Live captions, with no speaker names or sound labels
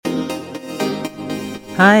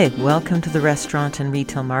Hi, welcome to the Restaurant and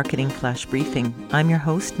Retail Marketing Flash Briefing. I'm your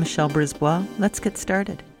host, Michelle Brisbois. Let's get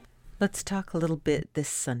started. Let's talk a little bit this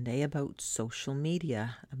Sunday about social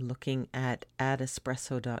media. I'm looking at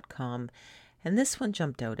adespresso.com, and this one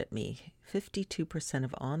jumped out at me. 52%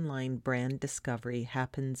 of online brand discovery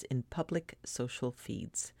happens in public social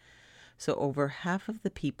feeds. So over half of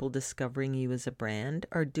the people discovering you as a brand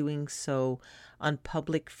are doing so on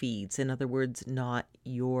public feeds. In other words, not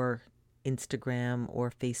your Instagram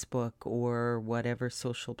or Facebook or whatever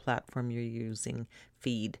social platform you're using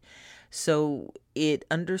feed. So it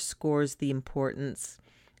underscores the importance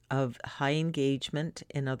of high engagement.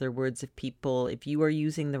 In other words, if you are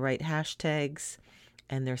using the right hashtags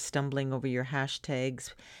and they're stumbling over your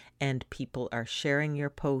hashtags and people are sharing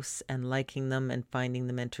your posts and liking them and finding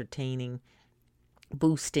them entertaining,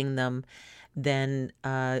 boosting them, then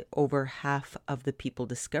over half of the people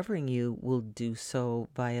discovering you will do so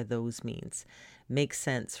via those means. Makes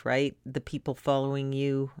sense, right? The people following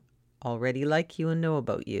you already like you and know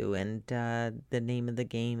about you, and the name of the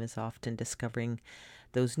game is often discovering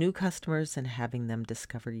those new customers and having them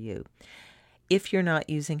discover you. If you're not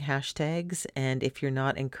using hashtags and if you're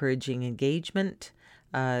not encouraging engagement,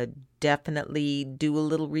 definitely do a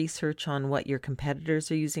little research on what your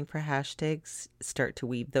competitors are using for hashtags. Start to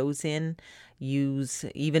weave those in.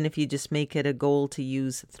 Even if you just make it a goal to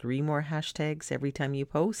use 3 more hashtags every time you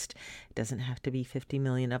post. It doesn't have to be 50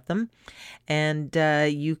 million of them. And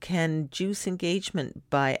you can juice engagement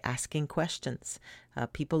by asking questions.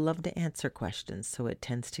 People love to answer questions, so it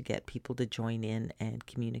tends to get people to join in and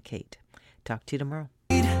communicate. Talk to you tomorrow.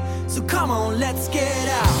 So come on, let's get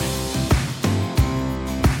out.